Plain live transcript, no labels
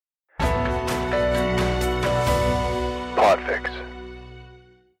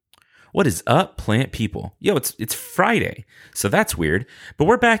What is up, plant people? Yo, it's Friday, so that's weird. But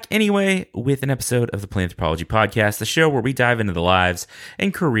we're back anyway with an episode of the Planthropology Podcast, the show where we dive into the lives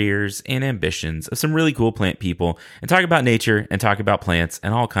and careers and ambitions of some really cool plant people and talk about nature and talk about plants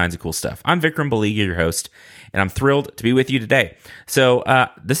and all kinds of cool stuff. I'm Vikram Baliga, your host, and I'm thrilled to be with you today. So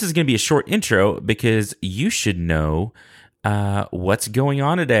this is going to be a short intro because you should know what's going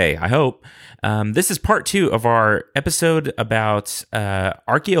on today, I hope. This is part 2 of our episode about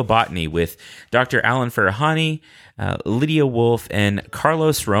archaeobotany with Dr. Alan Farahany, Lydia Wolf, and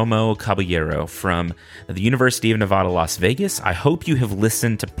Carlos Romo Caballero from the University of Nevada, Las Vegas. I hope you have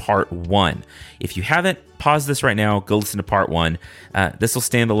listened to part 1. If you haven't, pause this right now, go listen to part 1. This will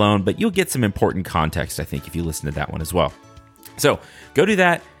stand alone, but you'll get some important context, I think, if you listen to that one as well. So go do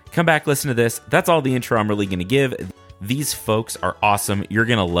that, come back, listen to this. That's all the intro I'm really going to give. These folks are awesome. You're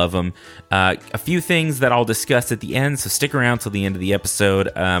going to love them. A few things that I'll discuss at the end, so stick around till the end of the episode,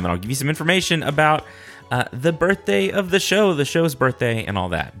 and I'll give you some information about the birthday of the show's birthday, and all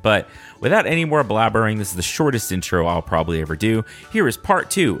that. But without any more blabbering, this is the shortest intro I'll probably ever do. Here is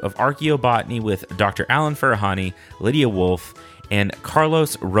part 2 of Archaeobotany with Dr. Alan Farahany, Lydia Wolf, and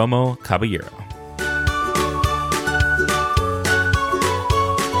Carlos Romo Caballero.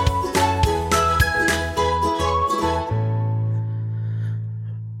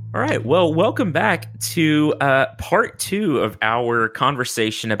 All right. Well, welcome back to part 2 of our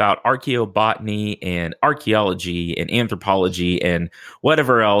conversation about archaeobotany and archaeology and anthropology and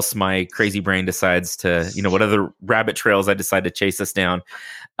whatever else my crazy brain decides to, what other rabbit trails I decide to chase us down.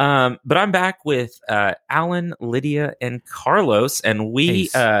 But I'm back with Alan, Lydia, and Carlos. And we,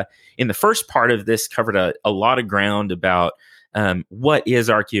 in the first part of this, covered a lot of ground about what is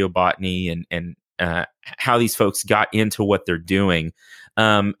archaeobotany and how these folks got into what they're doing.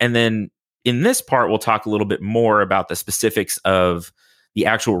 And then in this part, we'll talk a little bit more about the specifics of the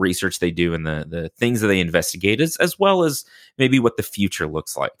actual research they do and the things that they investigate, as well as maybe what the future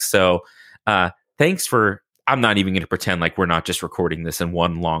looks like. So thanks for, I'm not even going to pretend like we're not just recording this in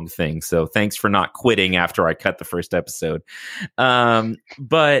one long thing. So thanks for not quitting after I cut the first episode. So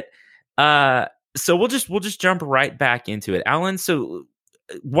we'll just jump right back into it. Alan, so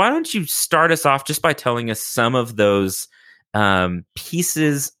why don't you start us off just by telling us some of those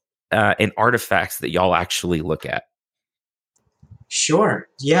pieces and artifacts that y'all actually look at? Sure.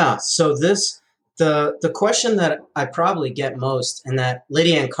 Yeah. So the question that I probably get most and that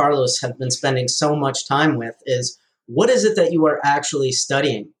Lydia and Carlos have been spending so much time with is, what is it that you are actually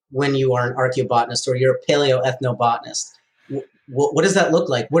studying when you are an archaeobotanist or you're a paleoethnobotanist? What does that look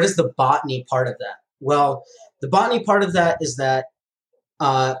like? What is the botany part of that? Well, the botany part of that is that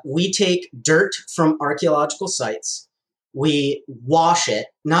we take dirt from archaeological sites. We wash it,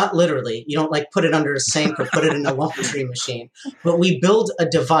 not literally. You don't put it under a sink or put it in a laundry machine, but we build a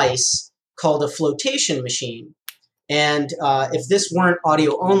device called a flotation machine. And if this weren't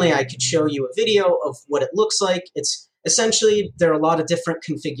audio only, I could show you a video of what it looks like. It's essentially, there are a lot of different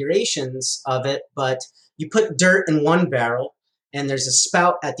configurations of it, but you put dirt in one barrel and there's a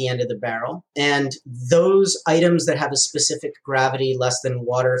spout at the end of the barrel. And those items that have a specific gravity less than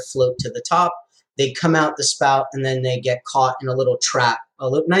water float to the top. They come out the spout and then they get caught in a little trap,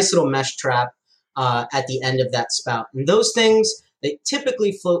 nice little mesh trap at the end of that spout. And those things, they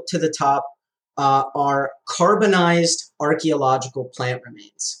typically float to the top, are carbonized archaeological plant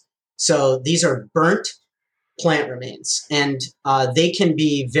remains. So these are burnt plant remains, and they can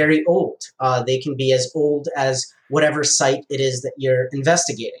be very old. They can be as old as whatever site it is that you're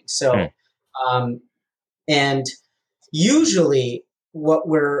investigating. So, and usually, what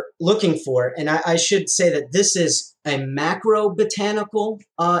we're looking for, and I should say that this is a macro-botanical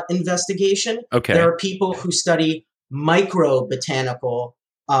investigation. Okay. There are people who study micro-botanical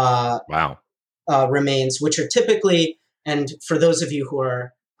remains, which are typically, and for those of you who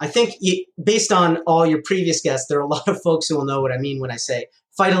are, I think based on all your previous guests, there are a lot of folks who will know what I mean when I say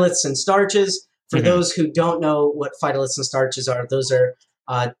phytoliths and starches. For those who don't know what phytoliths and starches are, those are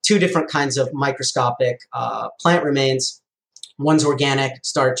 2 different kinds of microscopic plant remains. One's organic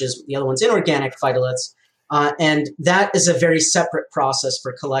starches, the other one's inorganic phytoliths. And that is a very separate process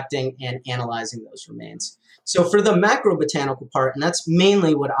for collecting and analyzing those remains. So for the macrobotanical part, and that's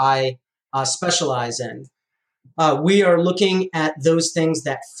mainly what I specialize in, we are looking at those things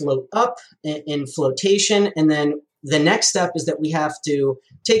that float up in flotation. And then the next step is that we have to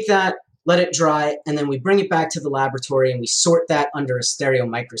take that, let it dry, and then we bring it back to the laboratory and we sort that under a stereo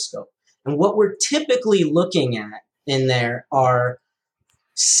microscope. And what we're typically looking at in there are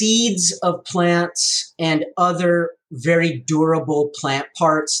seeds of plants and other very durable plant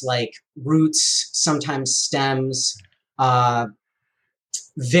parts like roots, sometimes stems,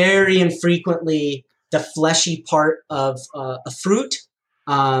 very infrequently the fleshy part of a fruit,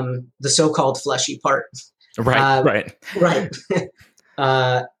 the so-called fleshy part. Right. Right.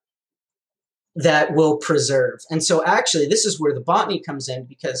 That will preserve. And so actually, this is where the botany comes in,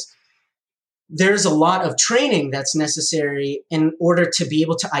 because there's a lot of training that's necessary in order to be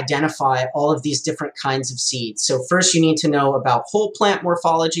able to identify all of these different kinds of seeds. So first you need to know about whole plant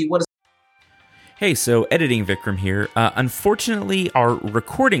morphology. What is Hey, so editing Vikram here. Unfortunately, our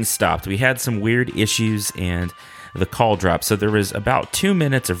recording stopped. We had some weird issues and the call dropped. So there was about 2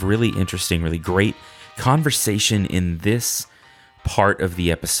 minutes of really interesting, really great conversation in this part of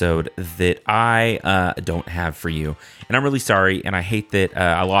the episode that I don't have for you. And I'm really sorry, and I hate that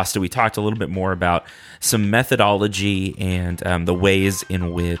I lost it. We talked a little bit more about some methodology and the ways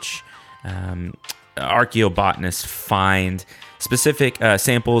in which archaeobotanists find specific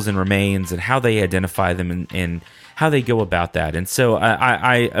samples and remains and how they identify them and how they go about that. And so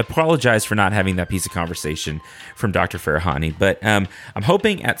I apologize for not having that piece of conversation from Dr. Farahani, but I'm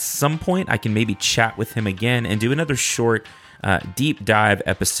hoping at some point I can maybe chat with him again and do another short deep dive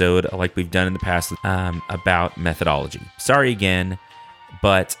episode like we've done in the past about methodology. Sorry again,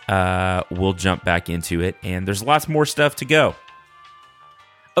 but we'll jump back into it, and there's lots more stuff to go.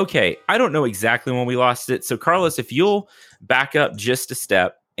 Okay, I don't know exactly when we lost it, so Carlos, if you'll back up just a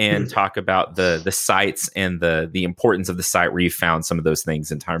step and talk about the sites and the importance of the site where you found some of those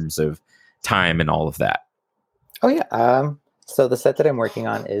things in terms of time and all of that. Oh yeah. So the site that I'm working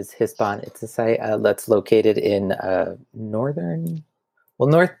on is Hispan. It's a site that's located in northwestern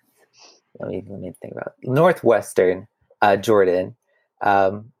Jordan.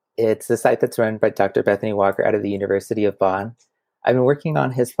 It's a site that's run by Dr. Bethany Walker out of the University of Bonn. I've been working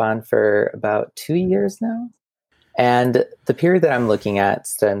on Hispan for about 2 years now. And the period that I'm looking at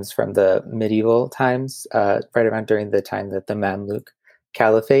stems from the medieval times, right around during the time that the Mamluk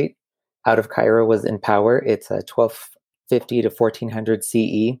Caliphate out of Cairo was in power. It's 1250 to 1400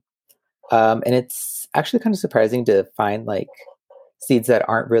 CE. And it's actually kind of surprising to find like seeds that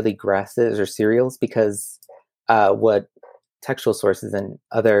aren't really grasses or cereals, because what textual sources and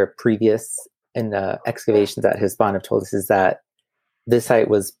other previous excavations at Hispan have told us is that this site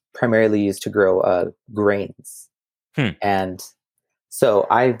was primarily used to grow grains. And so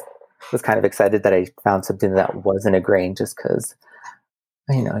I was kind of excited that I found something that wasn't a grain, just because,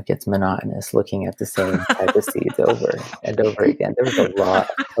 you know, it gets monotonous looking at the same type of seeds over and over again. There was a lot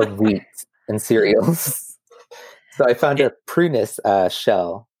of wheat and cereals. So I found a prunus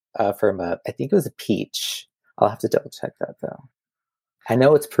shell from I think it was a peach. I'll have to double check that though. I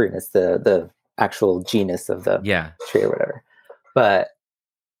know it's prunus, the actual genus of the tree or whatever. But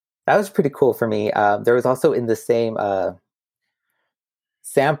that was pretty cool for me. There was also in the same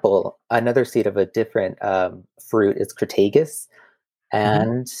sample another seed of a different fruit. It's Crataegus.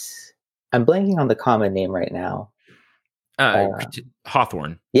 And I'm blanking on the common name right now.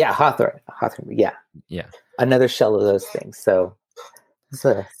 Hawthorn. Yeah, Hawthorn. Yeah. Another shell of those things. So it's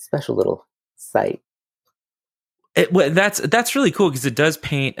a special little site. That's really cool, because it does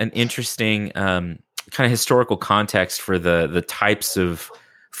paint an interesting kind of historical context for the types of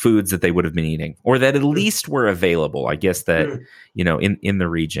foods that they would have been eating, or that at least were available, I guess, that you know, in the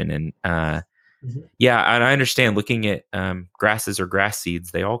region. And and I understand looking at grasses or grass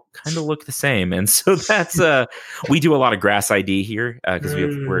seeds, they all kind of look the same. And so that's we do a lot of grass ID here because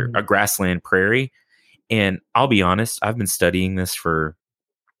we're a grassland prairie. And I'll be honest, I've been studying this for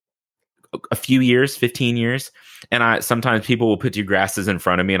a few years, 15 years. And sometimes people will put two grasses in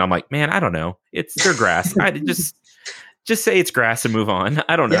front of me and I'm like, man, I don't know. They're grass. I just say it's grass and move on.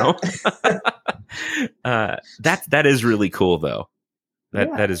 I don't know. That is really cool though.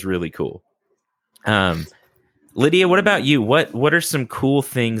 That is really cool. Lydia, what about you? What are some cool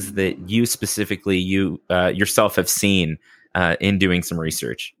things that you specifically yourself have seen in doing some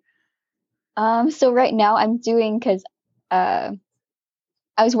research? So right now I'm doing, because I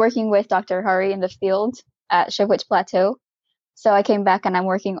was working with Dr. Hari in the field at Chivwich Plateau. So I came back and I'm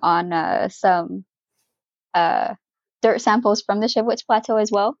working on some dirt samples from the Chivwich Plateau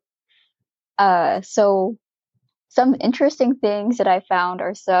as well. So some interesting things that I found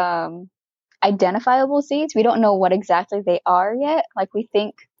are some identifiable seeds. We don't know what exactly they are yet. Like, we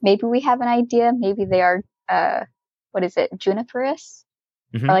think maybe we have an idea. Maybe they are, juniperous,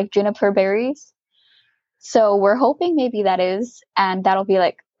 or like juniper berries. So we're hoping maybe that is, and that'll be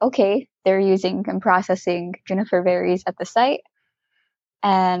like, okay, they're using and processing juniper berries at the site.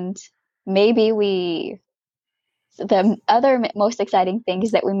 And maybe the other most exciting thing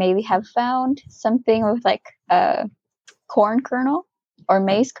is that we maybe have found something with like a corn kernel or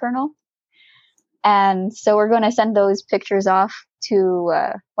maize kernel. And so we're going to send those pictures off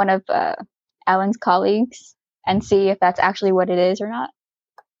to one of Alan's colleagues and see if that's actually what it is or not.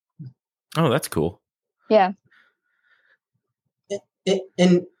 Oh, that's cool. Yeah.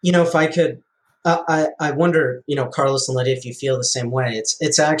 And if I could, I wonder, Carlos and Lydia, if you feel the same way.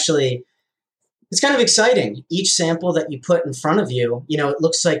 It's actually, it's kind of exciting. Each sample that you put in front of you, it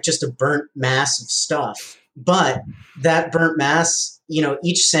looks like just a burnt mass of stuff. But that burnt mass,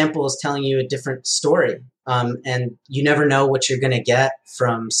 each sample is telling you a different story. And you never know what you're going to get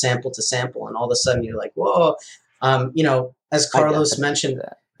from sample to sample. And all of a sudden you're like, whoa, as Carlos mentioned,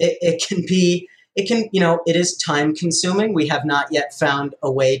 it is time consuming. We have not yet found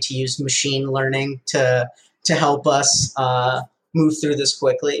a way to use machine learning to help us move through this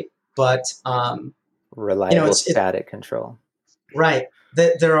quickly. But reliable static control. Right.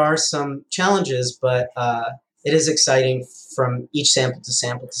 There are some challenges, but it is exciting from each sample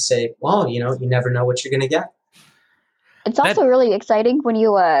to say, well, you never know what you're going to get. It's also really exciting when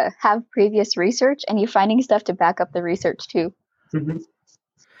you have previous research and you're finding stuff to back up the research too. Mm-hmm.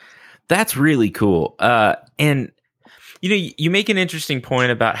 That's really cool. And you make an interesting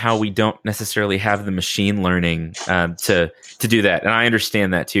point about how we don't necessarily have the machine learning to do that. And I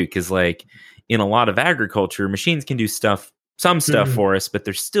understand that too, because like in a lot of agriculture, machines can do some stuff for us, but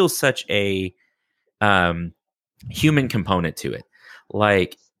there's still such a human component to it.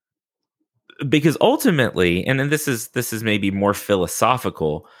 Like, because ultimately, and then this is maybe more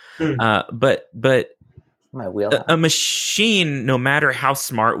philosophical, but my wheelhouse. A machine, no matter how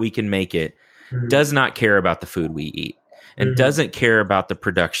smart we can make it, does not care about the food we eat, and doesn't care about the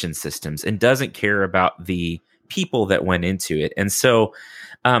production systems, and doesn't care about the people that went into it. And so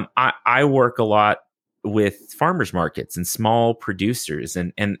I work a lot with farmers markets and small producers.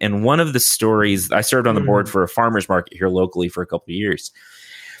 And one of the stories, I served on the board for a farmers market here locally for a couple of years.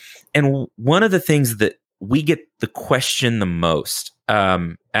 And one of the things that we get the question the most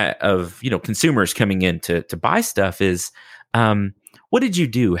of consumers coming in to buy stuff is, what did you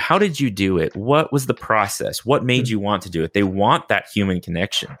do? How did you do it? What was the process? What made you want to do it? They want that human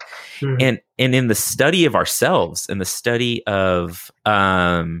connection. And in the study of ourselves and the study of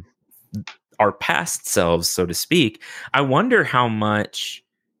our past selves, so to speak, I wonder how much.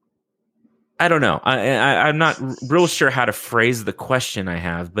 I don't know. I'm not real sure how to phrase the question I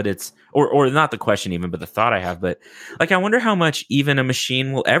have, but it's or not the question even, but the thought I have. But like, I wonder how much even a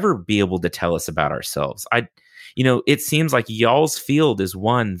machine will ever be able to tell us about ourselves. It seems like y'all's field is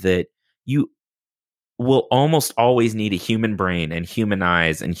one that you will almost always need a human brain and human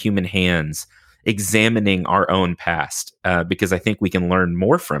eyes and human hands examining our own past, because I think we can learn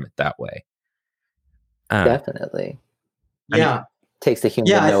more from it that way. Definitely. Yeah. Takes a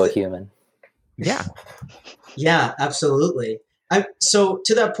human to know a human. Yeah. Yeah, absolutely. So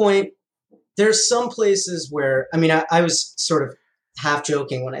to that point, there's some places where, I was sort of half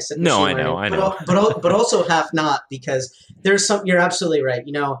joking when I said no, I know, but also half not, because there's some. You're absolutely right.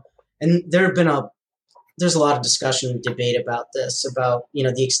 And there's a lot of discussion and debate about this, about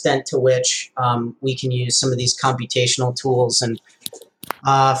the extent to which we can use some of these computational tools, and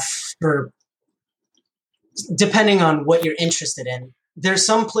for depending on what you're interested in. There's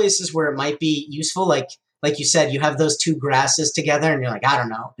some places where it might be useful, like you said, you have those two grasses together, and you're like, I don't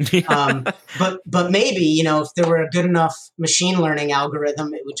know. But maybe, if there were a good enough machine learning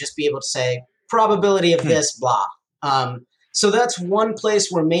algorithm, it would just be able to say probability of this, blah. So that's one place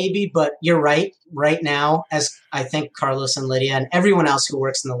where maybe, but you're right. Right now, as I think Carlos and Lydia and everyone else who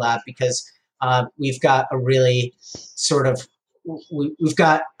works in the lab, because we've got a really sort of we've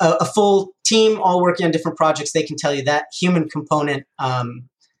got a full team all working on different projects. They can tell you that human component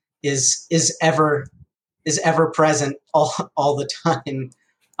is ever present all the time,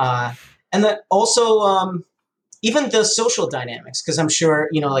 and that also even the social dynamics, because I'm sure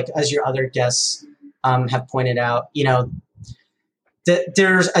like as your other guests have pointed out, that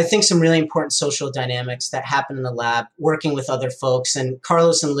there's, I think, some really important social dynamics that happen in the lab working with other folks. And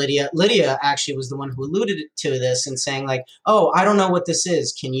Carlos and Lydia actually was the one who alluded to this and saying like, oh, I don't know what this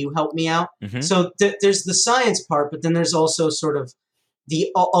is. Can you help me out? Mm-hmm. So there's the science part, but then there's also sort of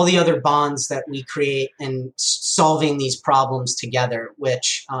all the other bonds that we create in solving these problems together,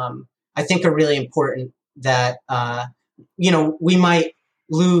 which I think are really important that, we might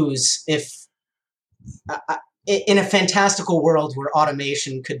lose if in a fantastical world where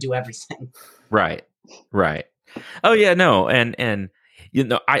automation could do everything. Right. Oh yeah, no. And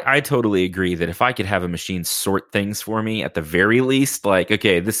I totally agree that if I could have a machine sort things for me at the very least, like,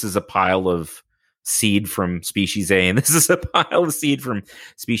 okay, this is a pile of seed from species A and this is a pile of seed from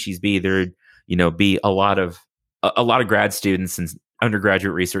species B, there'd, be a lot of grad students and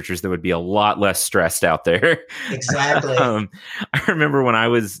undergraduate researchers that would be a lot less stressed out there. Exactly. I remember when I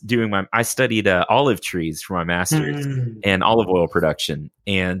was doing I studied olive trees for my master's and olive oil production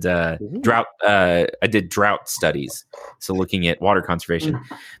and drought. I did drought studies, so looking at water conservation.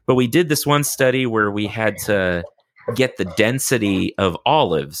 But we did this one study where we had to get the density of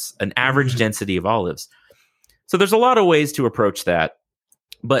olives, an average density of olives. So there's a lot of ways to approach that.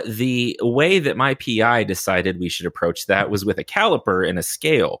 But the way that my PI decided we should approach that was with a caliper and a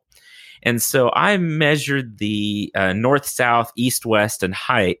scale. And so I measured the north, south, east, west, and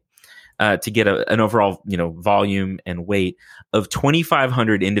height to get an overall, volume and weight of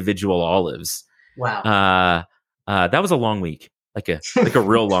 2,500 individual olives. Wow. That was a long week, like a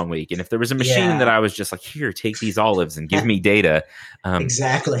real long week. And if there was a machine that I was just like, here, take these olives and give me data.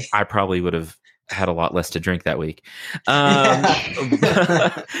 Exactly. I probably would have had a lot less to drink that week. No,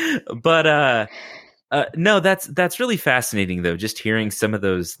 that's really fascinating though. Just hearing some of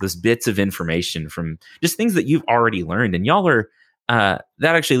those bits of information from just things that you've already learned, and y'all are, that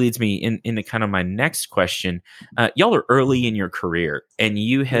actually leads me into kind of my next question. Y'all are early in your career and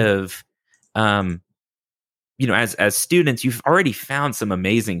you have, as students, you've already found some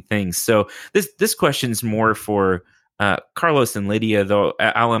amazing things. So this question's more for, Carlos and Lydia, though.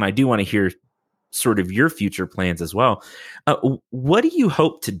 Alan, I do want to hear sort of your future plans as well. What do you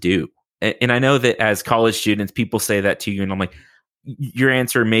hope to do? And I know that as college students, people say that to you, and I'm like, your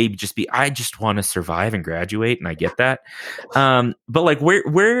answer may just be, I just want to survive and graduate, and I get that. But like,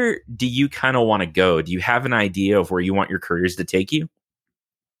 where do you kind of want to go? Do you have an idea of where you want your careers to take you?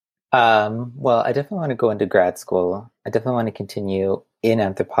 Well, I definitely want to go into grad school. I definitely want to continue in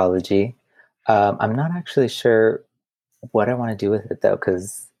anthropology. I'm not actually sure what I want to do with it though,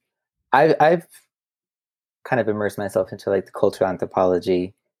 because I've kind of immersed myself into like the cultural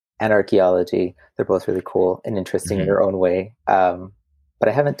anthropology and archaeology. They're both really cool and interesting in their own way. But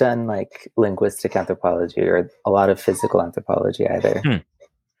I haven't done like linguistic anthropology or a lot of physical anthropology either.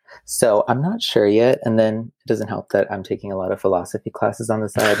 So I'm not sure yet. And then it doesn't help that I'm taking a lot of philosophy classes on the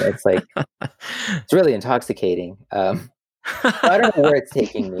side. It's like, it's really intoxicating. I don't know where it's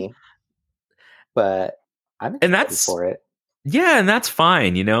taking me, but I'm excited for it. Yeah, and that's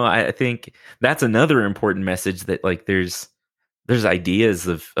fine. I think that's another important message, that like there's ideas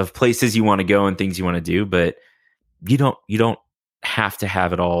of places you want to go and things you want to do, but you don't have to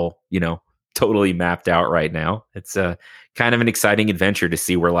have it all, totally mapped out right now. It's kind of an exciting adventure to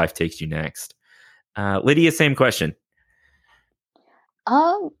see where life takes you next. Lydia, same question.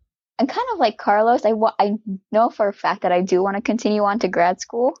 I'm kind of like Carlos. I know for a fact that I do want to continue on to grad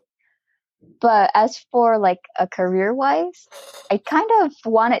school. But as for like a career-wise, I kind of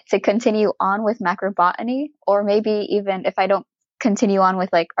want it to continue on with macrobotany, or maybe even if I don't continue on with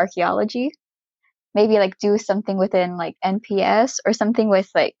like archaeology, maybe like do something within like NPS or something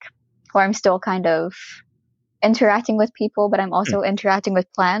with like where I'm still kind of interacting with people, but I'm also interacting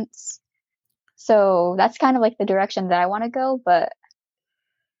with plants. So that's kind of like the direction that I want to go, but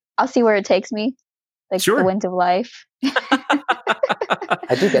I'll see where it takes me, like the wind of life.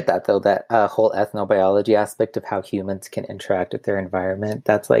 I do get that though, that whole ethnobiology aspect of how humans can interact with their environment.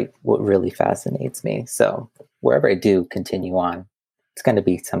 That's like what really fascinates me. So wherever I do continue on, it's going to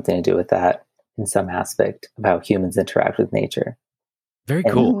be something to do with that in some aspect of how humans interact with nature. Very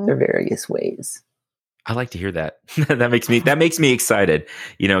cool. In their various ways. I like to hear that. that makes me excited,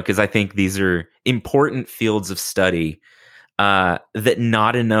 because I think these are important fields of study that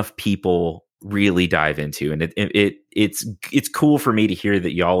not enough people really dive into, and it's cool for me to hear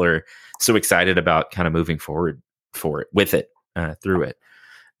that y'all are so excited about kind of moving forward through it.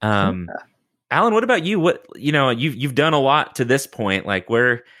 Alan, what about you? What you've done a lot to this point. Like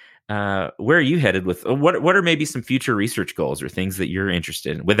where are you headed with? What are maybe some future research goals or things that you're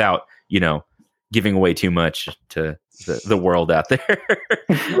interested in, without giving away too much to the world out there?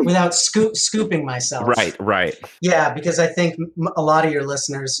 Without scooping myself. Right. Yeah, because I think a lot of your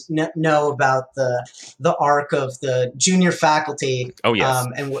listeners know about the arc of the junior faculty. Oh, yes.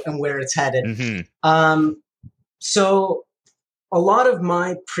 And where it's headed. Mm-hmm. So a lot of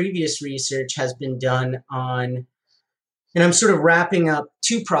my previous research has been done on, and I'm sort of wrapping up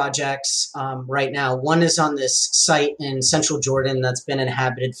two projects right now. One is on this site in central Jordan that's been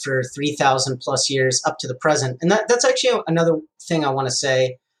inhabited for 3,000 plus years up to the present. And that's actually another thing I want to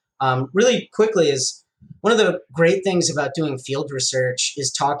say really quickly is one of the great things about doing field research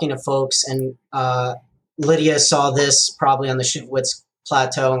is talking to folks. And Lydia saw this probably on the Shivwitz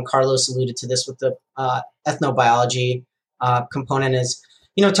Plateau, and Carlos alluded to this with the ethnobiology component is,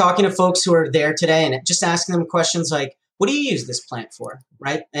 talking to folks who are there today and just asking them questions like, what do you use this plant for,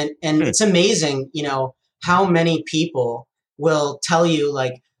 right? And it's amazing, how many people will tell you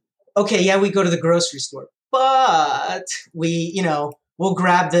like, okay, yeah, we go to the grocery store, but we'll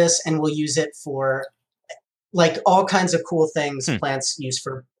grab this and we'll use it for like all kinds of cool things plants use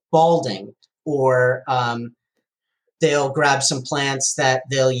for balding, or they'll grab some plants that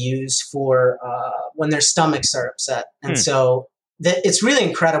they'll use for when their stomachs are upset. And so it's really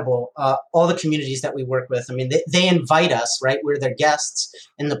incredible. All the communities that we work with, I mean, they invite us, right? We're their guests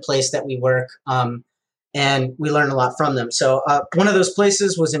in the place that we work. And we learn a lot from them. So one of those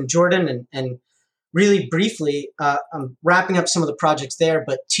places was in Jordan, and really briefly, I'm wrapping up some of the projects there.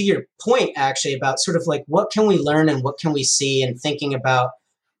 But to your point, actually, about sort of like what can we learn and what can we see, and thinking about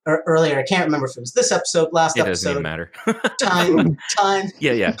earlier, I can't remember if it was this episode, last episode. It doesn't even matter. time.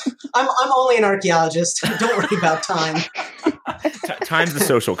 Yeah. I'm only an archaeologist. Don't worry about time. Time's the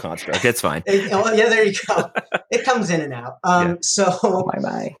social construct. It's fine. Yeah, there you go. It comes in and out. So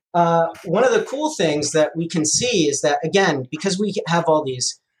one of the cool things that we can see is that, again, because we have all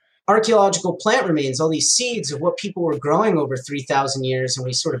these archaeological plant remains, all these seeds of what people were growing over 3,000 years, and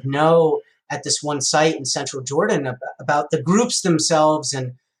we sort of know at this one site in central Jordan about the groups themselves,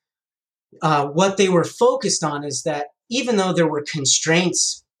 and what they were focused on is that even though there were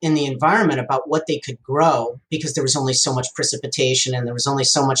constraints in the environment about what they could grow, because there was only so much precipitation and there was only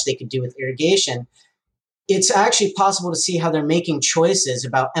so much they could do with irrigation, it's actually possible to see how they're making choices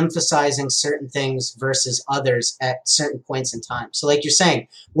about emphasizing certain things versus others at certain points in time. So like you're saying,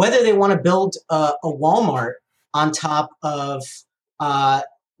 whether they want to build a Walmart on top of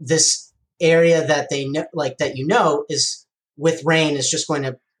this area that they know, like that, is with rain is just going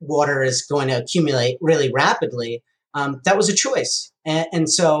to, water is going to accumulate really rapidly. That was a choice. And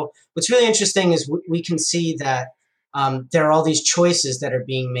so what's really interesting is we can see that there are all these choices that are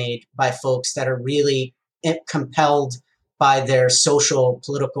being made by folks that are really compelled by their social,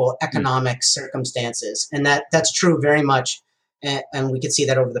 political, economic circumstances. And that's true very much. And we can see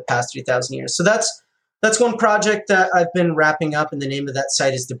that over the past 3,000 years. So that's one project that I've been wrapping up, and the name of that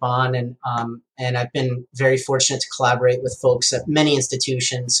site is Debon. And I've been very fortunate to collaborate with folks at many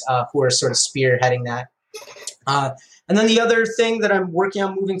institutions who are sort of spearheading that. And then the other thing that I'm working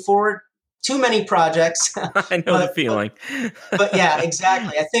on moving forward, too many projects. I know the feeling. But yeah,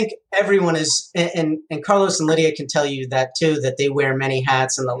 exactly. I think everyone is, and Carlos and Lydia can tell you that too, that they wear many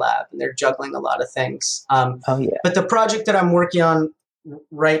hats in the lab and they're juggling a lot of things. But the project that I'm working on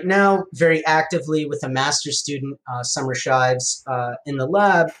right now, very actively with a master's student, Summer Shives, in the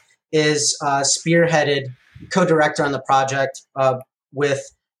lab, is spearheaded, co-director on the project with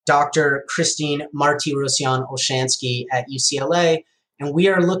Dr. Christine Martirosyan-Olshansky at UCLA. And we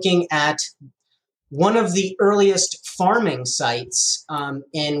are looking at one of the earliest farming sites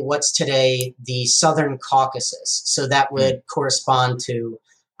in what's today the Southern Caucasus. So that would correspond to,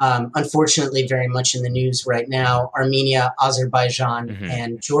 unfortunately, very much in the news right now, Armenia, Azerbaijan,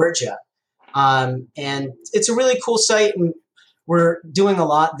 and Georgia. And it's a really cool site, and we're doing a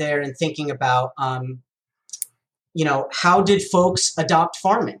lot there and thinking about, how did folks adopt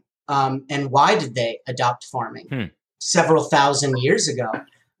farming, and why did they adopt farming several thousand years ago?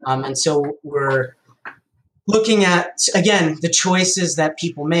 And so we're looking at, again, the choices that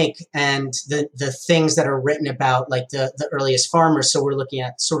people make and the things that are written about, like the earliest farmers. So we're looking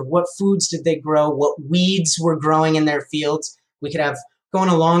at sort of what foods did they grow, what weeds were growing in their fields. We could have gone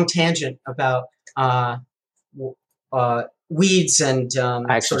a long tangent about weeds and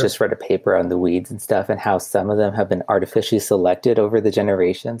I actually just read a paper on the weeds and stuff, and how some of them have been artificially selected over the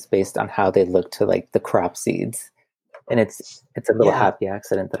generations based on how they look to like the crop seeds. And it's a little happy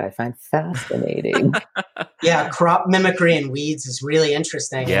accident that I find fascinating. Yeah, crop mimicry and weeds is really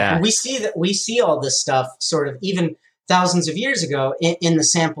interesting. Yeah. And we see all this stuff sort of even thousands of years ago in the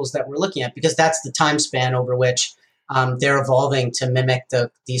samples that we're looking at, because that's the time span over which they're evolving to mimic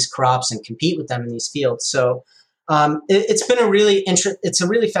these crops and compete with them in these fields. So it's been a really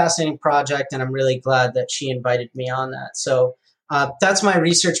fascinating project, and I'm really glad that she invited me on that. So that's my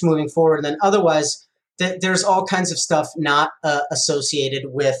research moving forward. And then otherwise, there's all kinds of stuff not associated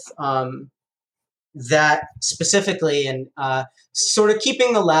with that specifically, and sort of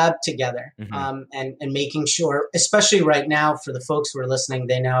keeping the lab together, and making sure, especially right now for the folks who are listening,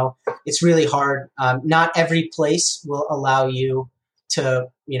 they know it's really hard. Not every place will allow you to,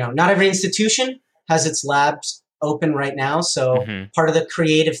 not every institution has its labs open right now. So part of the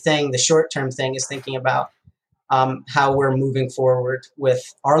creative thing, the short-term thing, is thinking about how we're moving forward with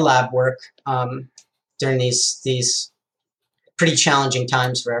our lab work during these pretty challenging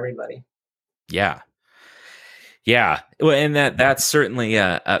times for everybody. Yeah. Well, and that's certainly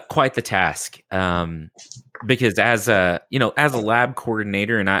quite the task. because as a lab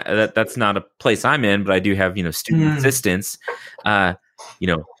coordinator, and that's not a place I'm in, but I do have student assistants. Part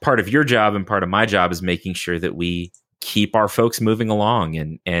of your job and part of my job is making sure that we keep our folks moving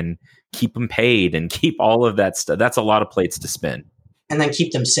along and keep them paid and keep all of that stuff. That's a lot of plates to spin. And then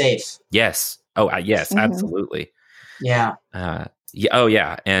keep them safe. Yes. Oh, yes, absolutely. Yeah. Yeah. Oh,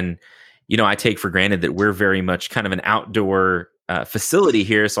 yeah. And, I take for granted that we're very much kind of an outdoor facility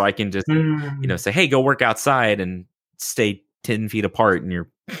here. So I can just, say, hey, go work outside and stay 10 feet apart. And you're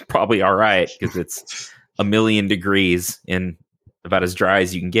probably all right because it's 1,000,000 degrees and about as dry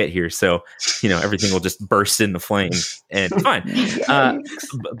as you can get here. So, everything will just burst into flames and it's fine.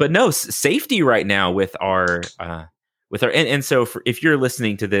 But no, safety right now with our, and so if you're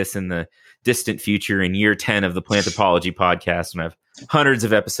listening to this in the distant future in year 10 of the Planthropology podcast, and I have hundreds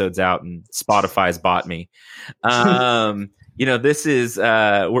of episodes out and Spotify's bought me, this is,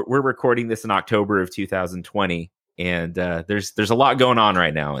 we're recording this in October of 2020 and there's a lot going on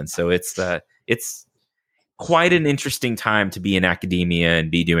right now. And so it's quite an interesting time to be in academia and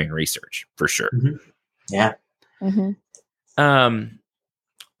be doing research for sure. Mm-hmm. Yeah. Mm-hmm.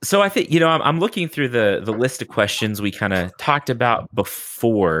 So I think, I'm looking through the list of questions we kind of talked about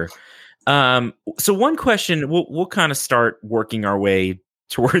before. So one question, we'll kind of start working our way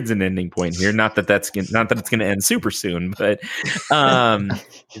towards an ending point here. Not that it's going to end super soon, but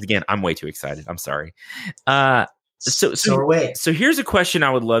again, I'm way too excited. I'm sorry. So here's a question I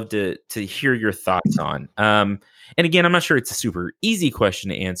would love to hear your thoughts on. And again, I'm not sure it's a super easy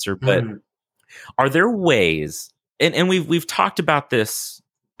question to answer, but are there ways, and we've talked about this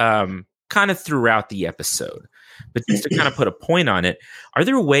kind of throughout the episode, but just to kind of put a point on it, are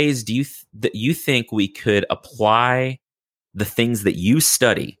there ways that you think we could apply the things that you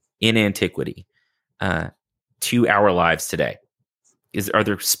study in antiquity to our lives today? Are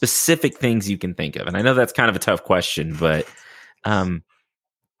there specific things you can think of? And I know that's kind of a tough question, but one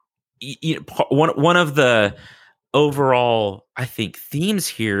of the overall, I think, themes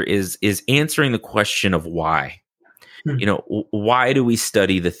here is answering the question of why. Why do we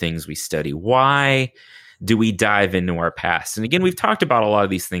study the things we study? Why do we dive into our past? And again, we've talked about a lot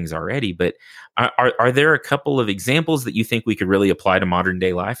of these things already, but are there a couple of examples that you think we could really apply to modern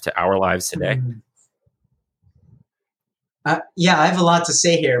day life, to our lives today? Yeah, I have a lot to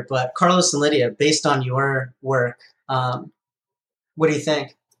say here, but Carlos and Lydia, based on your work, what do you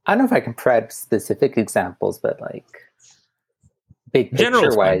think? I don't know if I can provide specific examples, but like big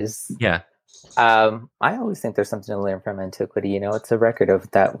picture wise, yeah. I always think there's something to learn from antiquity. It's a record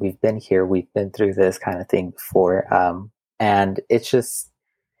of that. We've been here, we've been through this kind of thing before. And it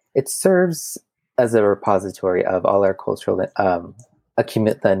serves as a repository of all our cultural,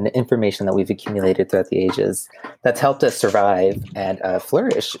 the information that we've accumulated throughout the ages that's helped us survive and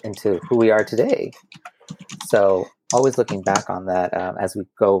flourish into who we are today. So always looking back on that as we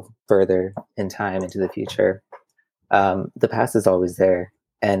go further in time into the future. The past is always there,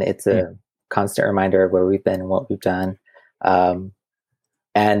 and it's a constant reminder of where we've been and what we've done. And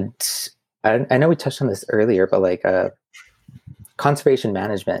I know we touched on this earlier, but like conservation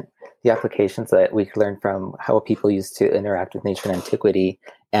management, the applications that we could learn from how people used to interact with nature in antiquity.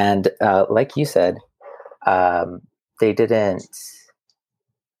 And like you said, they didn't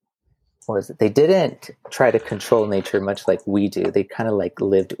try to control nature much like we do. They kind of like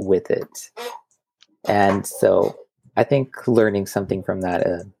lived with it. And so I think learning something from that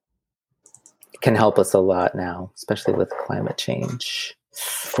can help us a lot now, especially with climate change.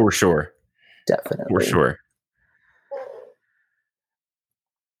 For sure. Definitely. For sure.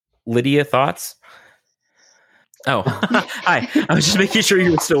 Lydia, thoughts? Oh, hi. I was just making sure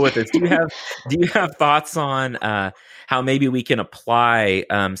you were still with us. Do you have thoughts on how maybe we can apply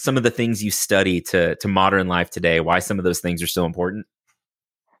some of the things you study to modern life today? Why some of those things are so important?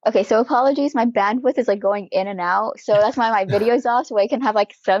 Okay, so apologies. My bandwidth is like going in and out, so that's why my video's off, so I can have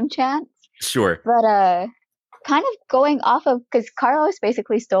like some chance. Sure. But kind of going off of, because Carlos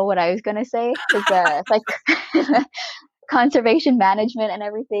basically stole what I was gonna say, because like conservation management and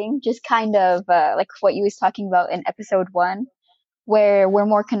everything, just kind of like what you was talking about in episode 1, where we're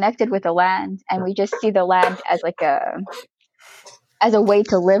more connected with the land and we just see the land as like as a way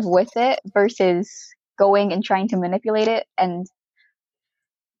to live with it versus going and trying to manipulate it. And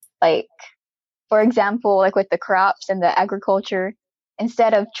like, for example, like with the crops and the agriculture,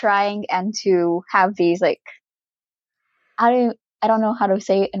 instead of trying and to have these like, I don't know how to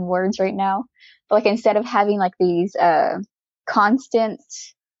say it in words right now, but like instead of having like these constant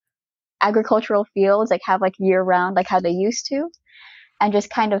agricultural fields, like have like year round, like how they used to, and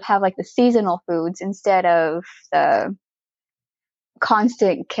just kind of have like the seasonal foods instead of the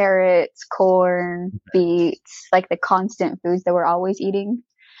constant carrots, corn, beets, like the constant foods that we're always eating.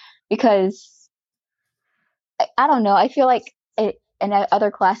 Because I don't know, I feel like in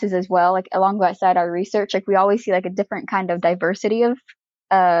other classes as well, like alongside our research, like we always see like a different kind of diversity of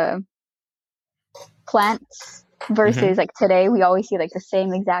plants versus like today we always see like the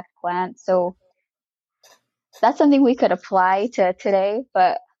same exact plant. So that's something we could apply to today,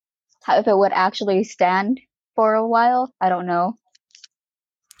 but how, if it would actually stand for a while, I don't know.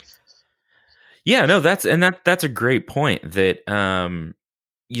 Yeah, no, that's a great point. That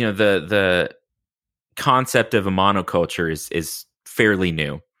the concept of a monoculture is fairly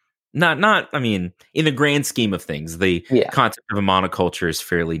new. Not I mean, in the grand scheme of things, the concept of a monoculture is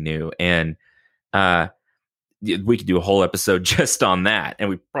fairly new, and we could do a whole episode just on that, and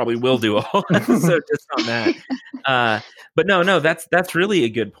we probably will do a whole episode just on that. But no, that's really a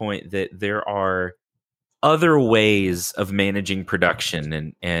good point, that there are other ways of managing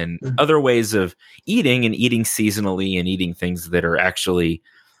production and other ways of eating, and eating seasonally, and eating things that are actually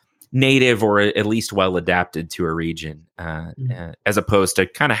native or at least well adapted to a region, as opposed to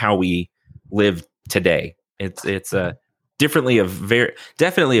kind of how we live today. It's definitely a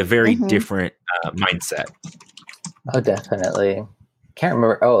very different mindset. Oh, definitely. Can't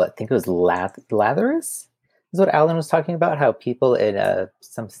remember. Oh, I think it was Latherus is what Alan was talking about. How people in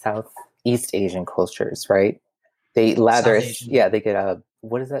some Southeast Asian cultures, right? They lather. Yeah, they get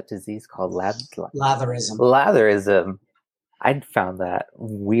what is that disease called? Latherism. Latherism. I found that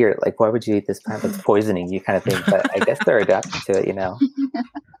weird. Like, why would you eat this plant that's poisoning you, kind of thing? But I guess they're adapted to it, you know.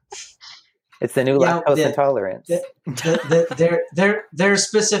 It's the new lactose intolerance. There are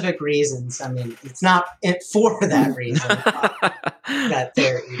specific reasons. I mean, it's not for that reason that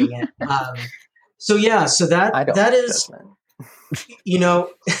they're eating it. So that is, you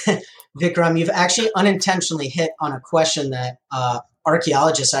know, Vikram, you've actually unintentionally hit on a question that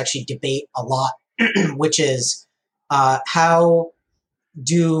archaeologists actually debate a lot, which is how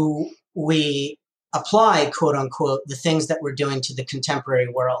do we apply, quote unquote, the things that we're doing to the contemporary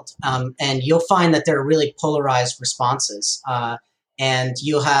world. And you'll find that there are really polarized responses. And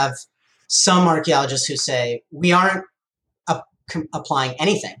you'll have some archaeologists who say, we aren't applying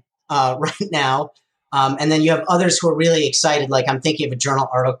anything right now. And then you have others who are really excited. Like I'm thinking of a journal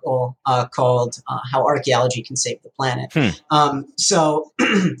article called How Archaeology Can Save the Planet. So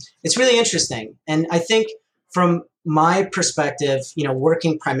it's really interesting. And I think from my perspective, you know,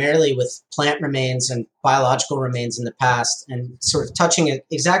 working primarily with plant remains and biological remains in the past, and sort of touching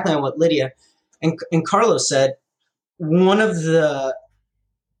exactly on what Lydia and Carlos said, one of the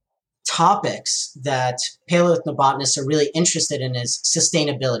topics that paleoethnobotanists are really interested in is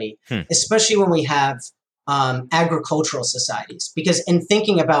sustainability, especially when we have agricultural societies. Because in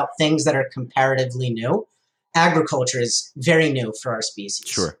thinking about things that are comparatively new, agriculture is very new for our species.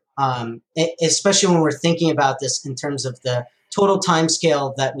 Sure. Especially when we're thinking about this in terms of the total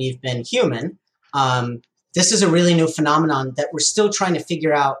timescale that we've been human. This is a really new phenomenon that we're still trying to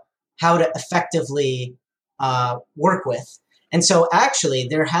figure out how to effectively work with. And so actually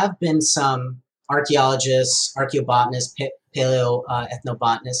there have been some archaeologists, archaeobotanists,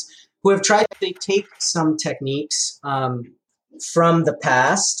 paleoethnobotanists who have tried to take some techniques from the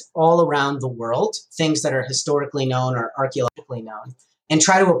past all around the world, things that are historically known or archaeologically known, and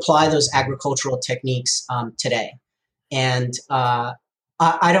try to apply those agricultural techniques today. And I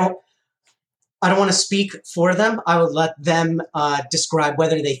don't want to speak for them. I would let them describe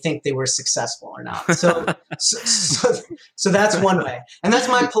whether they think they were successful or not. So that's one way, and that's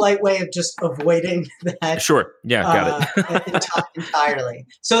my polite way of just avoiding that. Sure, yeah, got it entirely.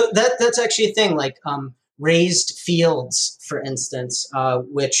 So that's actually a thing, like raised fields, for instance,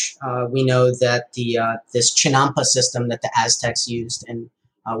 which we know that this Chinampa system that the Aztecs used in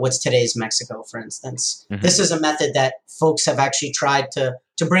what's today's Mexico, for instance. This is a method that folks have actually tried to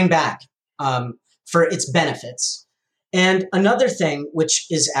bring back for its benefits. And another thing, which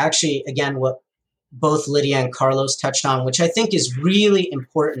is actually, again, what both Lydia and Carlos touched on, which I think is really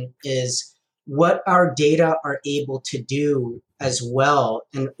important, is what our data are able to do as well.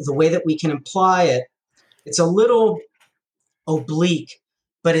 And the way that we can apply it, it's a little oblique,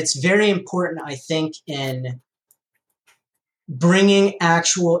 but it's very important, I think, in bringing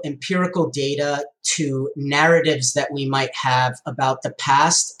actual empirical data to narratives that we might have about the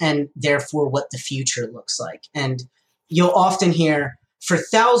past and therefore what the future looks like. And you'll often hear, for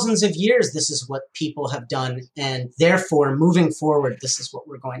thousands of years, this is what people have done, and therefore moving forward, this is what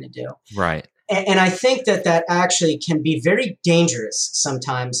we're going to do. Right. And I think that actually can be very dangerous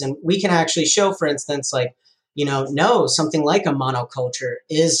sometimes. And we can actually show, for instance, like, you know, no, something like a monoculture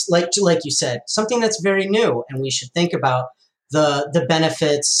is, like you said, something that's very new. And we should think about the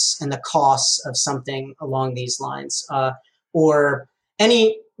benefits and the costs of something along these lines, or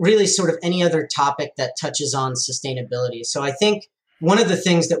any other topic that touches on sustainability. So I think one of the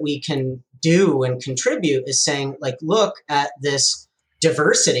things that we can do and contribute is saying, like, look at this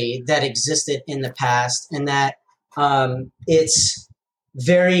diversity that existed in the past, and that it's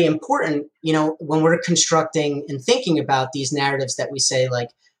very important, when we're constructing and thinking about these narratives, that we say, like,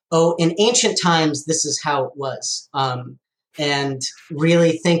 oh, in ancient times, this is how it was. And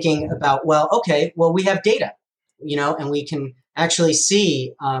really thinking about, we have data, and we can actually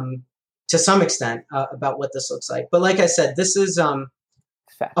see to some extent about what this looks like. But like I said, this is a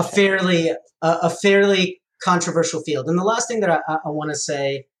fairly controversial field. And the last thing that I want to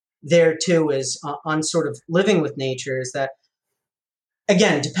say there too is on sort of living with nature is that,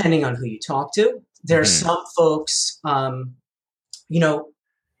 again, depending on who you talk to, there are some folks,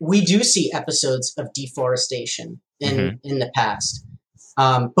 we do see episodes of deforestation in the past,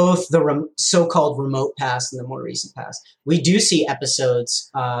 both the so-called remote past and the more recent past. We do see episodes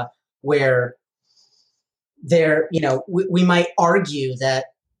where we might argue that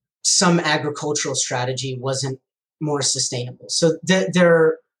some agricultural strategy wasn't more sustainable. So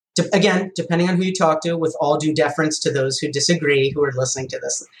again, depending on who you talk to, with all due deference to those who disagree, who are listening to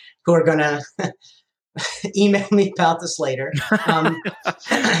this, who are going to email me about this later,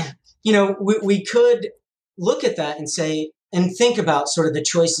 we could look at that and say, and think about sort of the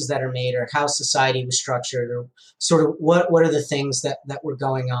choices that are made, or how society was structured, or sort of what are the things that were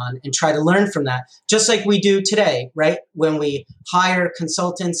going on, and try to learn from that, just like we do today, right? When we hire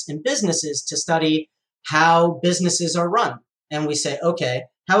consultants and businesses to study how businesses are run, and we say, okay,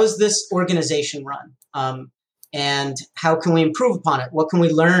 how is this organization run? And how can we improve upon it? What can we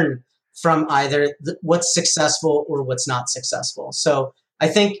learn from either what's successful or what's not successful? So I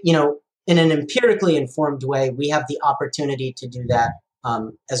think, in an empirically informed way, we have the opportunity to do that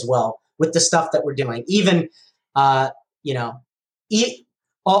as well with the stuff that we're doing. Even, eat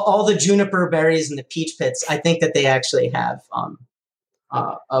all the juniper berries and the peach pits. I think that they actually have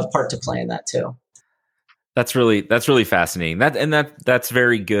a part to play in that too. That's really fascinating. That's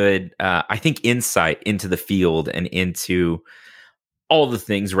very good. I think insight into the field and into all the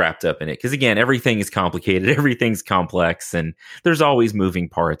things wrapped up in it. Because again, everything is complicated, everything's complex, and there's always moving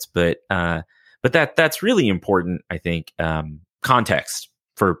parts. But that's really important. I think context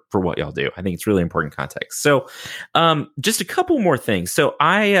for what y'all do. I think it's really important context. So just a couple more things. So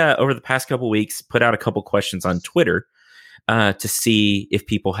I over the past couple weeks put out a couple questions on Twitter to see if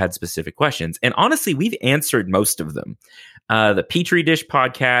people had specific questions. And honestly, we've answered most of them. The Petri Dish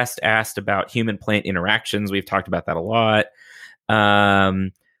podcast asked about human-plant interactions. We've talked about that a lot.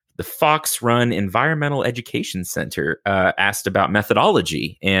 The Fox Run Environmental Education Center asked about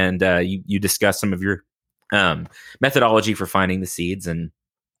methodology. And you discussed some of your methodology for finding the seeds. And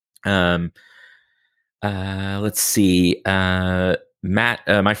let's see. Matt,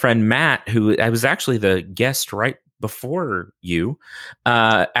 my friend Matt, who I was actually the guest right before you,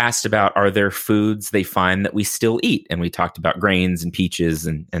 asked about, are there foods they find that we still eat? And we talked about grains and peaches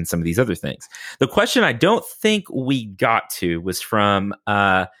and some of these other things. The question I don't think we got to was from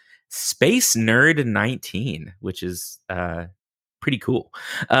Space Nerd 19, which is pretty cool.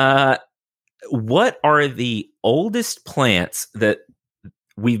 What are the oldest plants that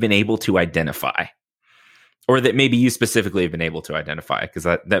we've been able to identify? Or that maybe you specifically have been able to identify? Because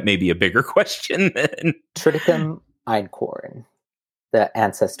that may be a bigger question than... Triticum einkorn, the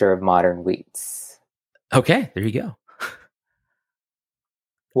ancestor of modern wheats. Okay, there you go.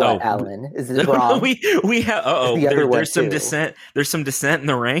 What, Alan? Is it wrong? we have. There's some dissent. There's some dissent in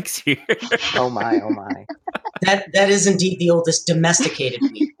the ranks here. Oh my! That is indeed the oldest domesticated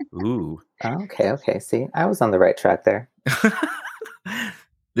wheat. Ooh. Okay. See, I was on the right track there.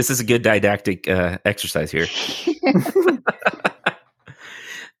 This is a good didactic exercise here.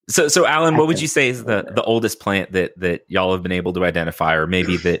 So Alan, what would you say is the oldest plant that y'all have been able to identify, or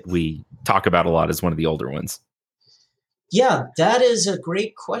maybe that we talk about a lot as one of the older ones? Yeah, that is a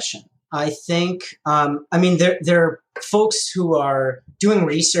great question. I think, there are folks who are doing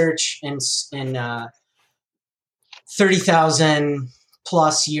research in 30,000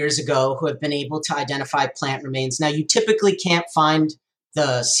 plus years ago who have been able to identify plant remains. Now, you typically can't find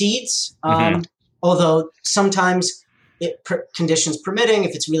the seeds, although sometimes conditions permitting,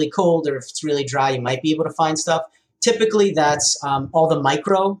 if it's really cold or if it's really dry, you might be able to find stuff. Typically, that's all the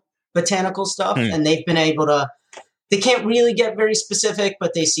micro botanical stuff, and they've been able to. They can't really get very specific,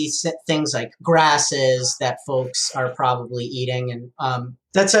 but they see things like grasses that folks are probably eating, and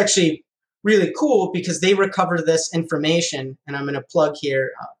that's actually really cool because they recover this information. And I'm going to plug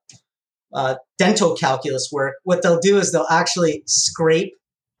here dental calculus work, what they'll do is they'll actually scrape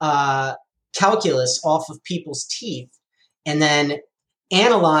calculus off of people's teeth and then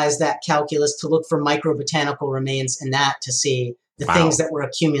analyze that calculus to look for microbotanical remains in that to see the things that were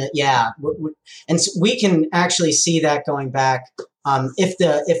accumulated. Yeah. And so we can actually see that going back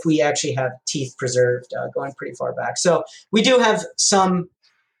if we actually have teeth preserved going pretty far back. So we do have some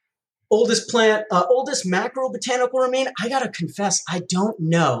oldest macrobotanical remain. I got to confess, I don't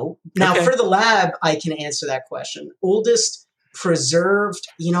know. Now, for the lab, I can answer that question. Oldest preserved,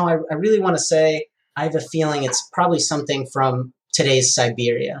 I really want to say, I have a feeling it's probably something from today's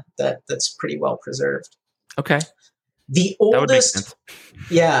Siberia that's pretty well preserved. Okay. The oldest,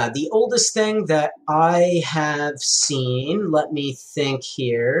 the oldest thing that I have seen, let me think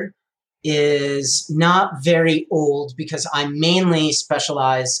here, is not very old because I mainly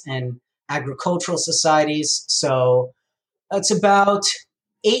specialize in agricultural societies. So it's about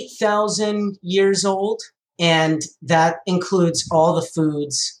 8,000 years old. And that includes all the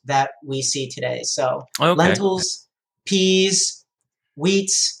foods that we see today. So lentils, peas,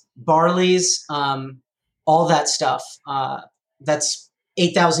 wheats, barleys, all that stuff. That's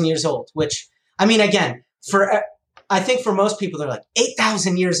 8,000 years old, which, I mean, again, I think for most people, they're like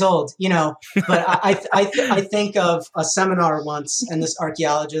 8,000 years old, but I think of a seminar once and this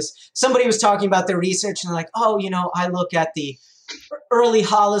archaeologist, somebody was talking about their research and they're like, oh, I look at the early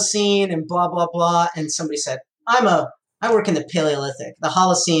Holocene and blah, blah, blah. And somebody said, I work in the Paleolithic. The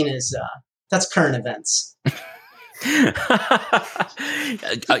Holocene is, that's current events.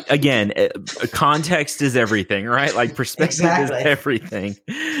 Again, context is everything, right? Like perspective is everything.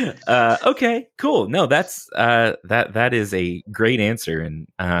 Okay, cool. No, that's that is a great answer, and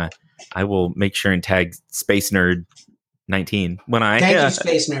I will make sure and tag Space Nerd 19 when I thank you,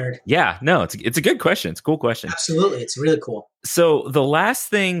 Space Nerd. Yeah, no, it's a good question. It's a cool question. Absolutely, it's really cool. So the last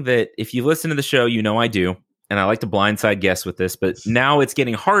thing that, if you listen to the show, I do. And I like to blindside guests with this, but now it's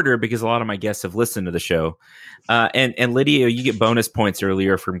getting harder because a lot of my guests have listened to the show. And Lydia, you get bonus points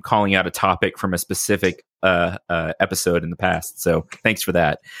earlier from calling out a topic from a specific episode in the past. So thanks for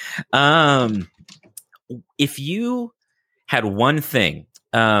that. If you had one thing,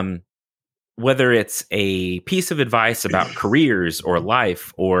 whether it's a piece of advice about careers or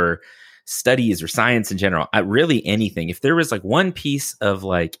life or studies or science in general, really anything, if there was like one piece of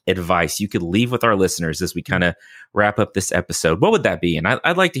like advice you could leave with our listeners as we kind of wrap up this episode, what would that be? And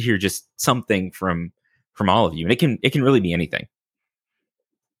I'd like to hear just something from all of you, and it can really be anything.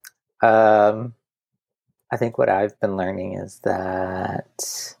 I think what I've been learning is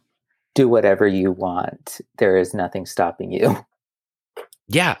that do whatever you want. There is nothing stopping you.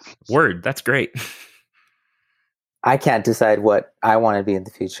 Yeah, word. That's great. I can't decide what I want to be in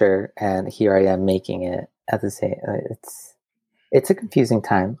the future, and here I am making it at the same. It's a confusing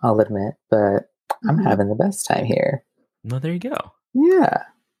time, I'll admit, but I'm having the best time here. Well, there you go. Yeah.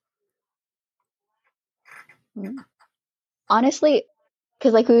 Honestly,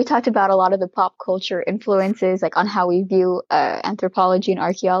 because like we talked about a lot of the pop culture influences, like on how we view anthropology and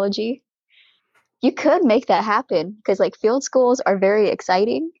archaeology, you could make that happen because like field schools are very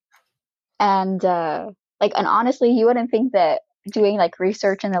exciting, and and honestly, you wouldn't think that doing like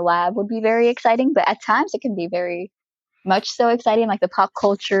research in the lab would be very exciting, but at times it can be very much so exciting, like the pop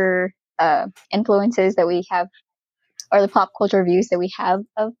culture influences that we have, or the pop culture views that we have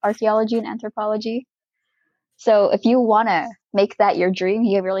of archaeology and anthropology. So if you want to make that your dream,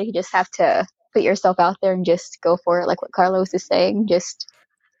 you really just have to put yourself out there and just go for it. Like what Carlos is saying, just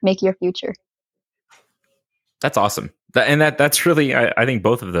make your future. That's awesome. That's really, I think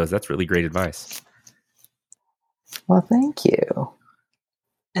both of those, that's really great advice. Well, thank you.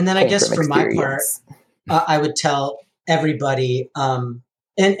 And then I guess for my part, I would tell everybody, and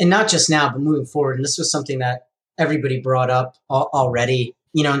not just now, but moving forward, and this was something that everybody brought up already,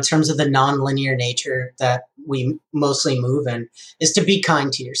 in terms of the nonlinear nature that we mostly move in, is to be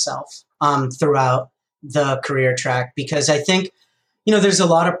kind to yourself throughout the career track. Because I think, there's a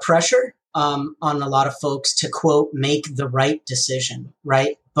lot of pressure on a lot of folks to, quote, make the right decision,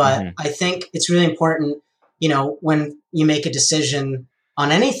 right? But I think it's really important, when you make a decision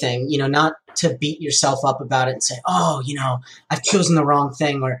on anything, not to beat yourself up about it and say, oh, I've chosen the wrong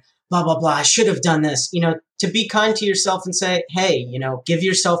thing, or blah, blah, blah, I should have done this, to be kind to yourself and say, hey, give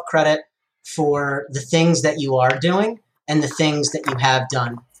yourself credit for the things that you are doing and the things that you have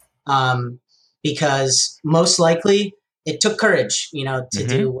done. Because most likely it took courage, to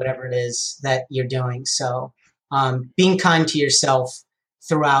do whatever it is that you're doing. So being kind to yourself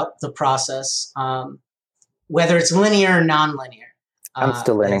throughout the process, whether it's linear or nonlinear. I'm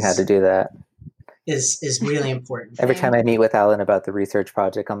still learning how to do that. is really important. Every time I meet with Alan about the research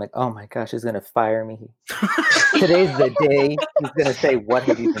project, I'm like, oh my gosh, he's going to fire me. Today's the day. He's going to say, what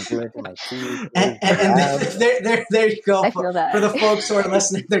have you been doing to my teeth? And there you go. I feel that. For the folks who are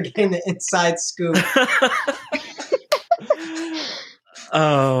listening, they're getting the inside scoop.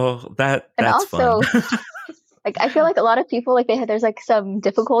 Oh, that's also, fun. like, I feel like a lot of people, like, there's like some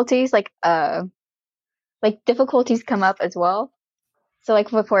difficulties, like difficulties come up as well. So, like,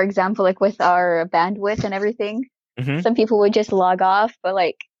 for example, like with our bandwidth and everything, some people would just log off, but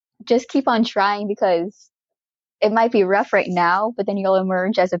like, just keep on trying, because it might be rough right now, but then you'll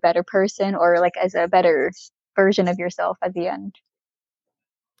emerge as a better person, or like as a better version of yourself at the end.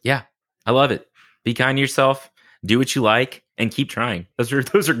 Yeah, I love it. Be kind to yourself, do what you like, and keep trying.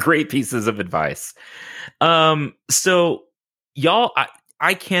 Those are great pieces of advice. So y'all,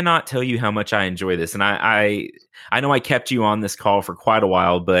 I cannot tell you how much I enjoy this, and I know I kept you on this call for quite a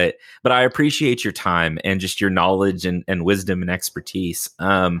while, but I appreciate your time and just your knowledge and wisdom and expertise.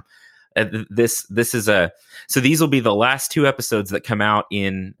 This is so these will be the last 2 episodes that come out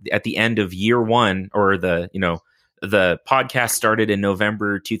at the end of year 1, or the podcast started in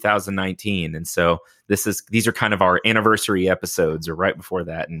November 2019, and so these are kind of our anniversary episodes, or right before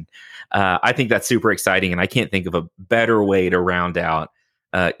that, and I think that's super exciting, and I can't think of a better way to round out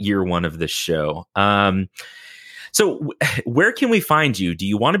year 1 of this show. So where can we find you? Do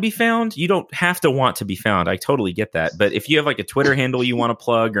you want to be found? You don't have to want to be found. I totally get that. But if you have like a Twitter handle you want to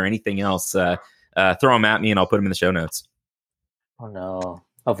plug or anything else, throw them at me and I'll put them in the show notes. Oh no,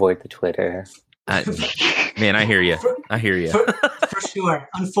 avoid the Twitter. Man, I hear you. For sure.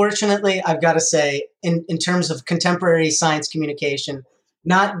 Unfortunately, I've got to say, in terms of contemporary science communication,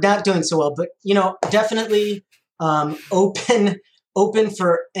 not doing so well, but definitely open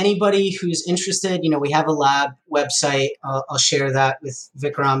for anybody who's interested. We have a lab website. I'll share that with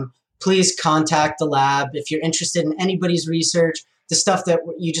Vikram. Please contact the lab if you're interested in anybody's research, the stuff that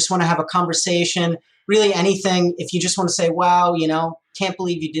you just want to have a conversation, really anything. If you just want to say, wow, can't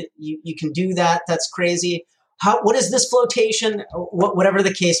believe you can do that. That's crazy. What is this flotation? Whatever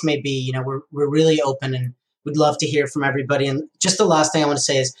the case may be, we're really open and would love to hear from everybody. And just the last thing I want to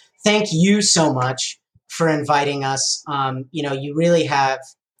say is thank you so much for inviting us. You really have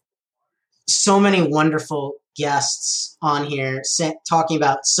so many wonderful guests on here talking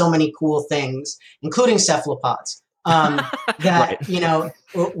about so many cool things, including cephalopods. That, right.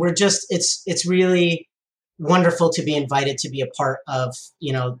 We're just, it's really wonderful to be invited to be a part of,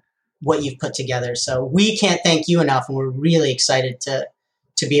 what you've put together. So we can't thank you enough, and we're really excited to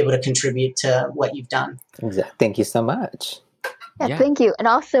be able to contribute to what you've done. Thank you so much. Yeah, thank you. And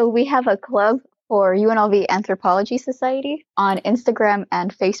also, we have a club for UNLV Anthropology Society on Instagram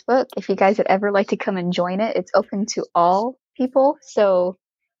and Facebook. If you guys would ever like to come and join it, it's open to all people, so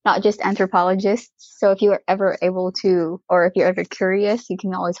not just anthropologists. So if you are ever able to, or if you're ever curious, you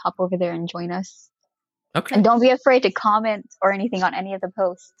can always hop over there and join us. Okay. And don't be afraid to comment or anything on any of the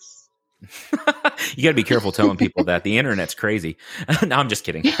posts. You got to be careful telling people that the internet's crazy. No, I'm just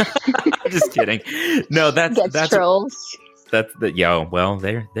kidding. I'm just kidding. No, that's trolls. Well,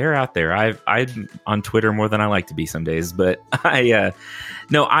 they're out there. I'm on Twitter more than I like to be some days, but I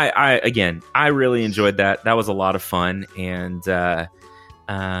really enjoyed that. That was a lot of fun, and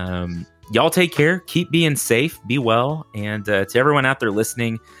y'all take care. Keep being safe. Be well, and to everyone out there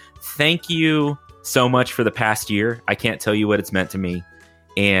listening, thank you so much for the past year. I can't tell you what it's meant to me,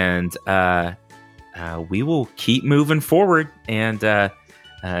 and we will keep moving forward. And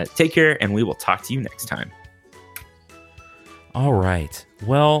take care, and we will talk to you next time. All right.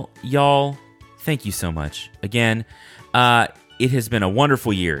 Well, y'all, thank you so much. Again, it has been a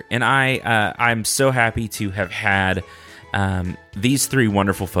wonderful year, and I'm so happy to have had these 3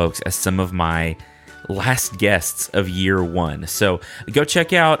 wonderful folks as some of my last guests of year 1. So go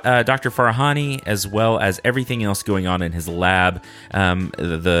check out Dr. Farahani, as well as everything else going on in his lab.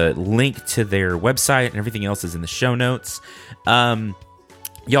 The link to their website and everything else is in the show notes.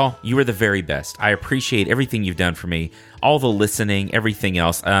 Y'all, you are the very best. I appreciate everything you've done for me, all the listening, everything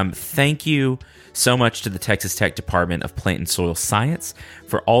else. Thank you so much to the Texas Tech Department of Plant and Soil Science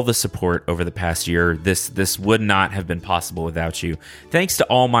for all the support over the past year. This would not have been possible without you. Thanks to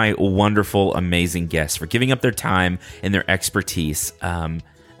all my wonderful, amazing guests for giving up their time and their expertise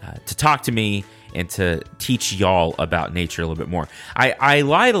to talk to me and to teach y'all about nature a little bit more. I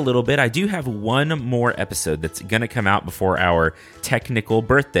lied a little bit. I do have one more episode that's going to come out before our technical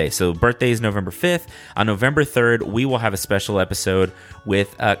birthday. So birthday is November 5th. On November 3rd, we will have a special episode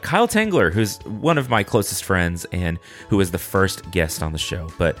with Kyle Tengler, who's one of my closest friends and who was the first guest on the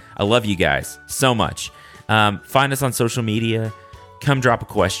show. But I love you guys so much. Find us on social media. Come drop a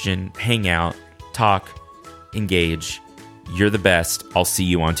question, hang out, talk, engage. You're the best. I'll see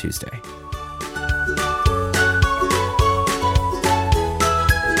you on Tuesday.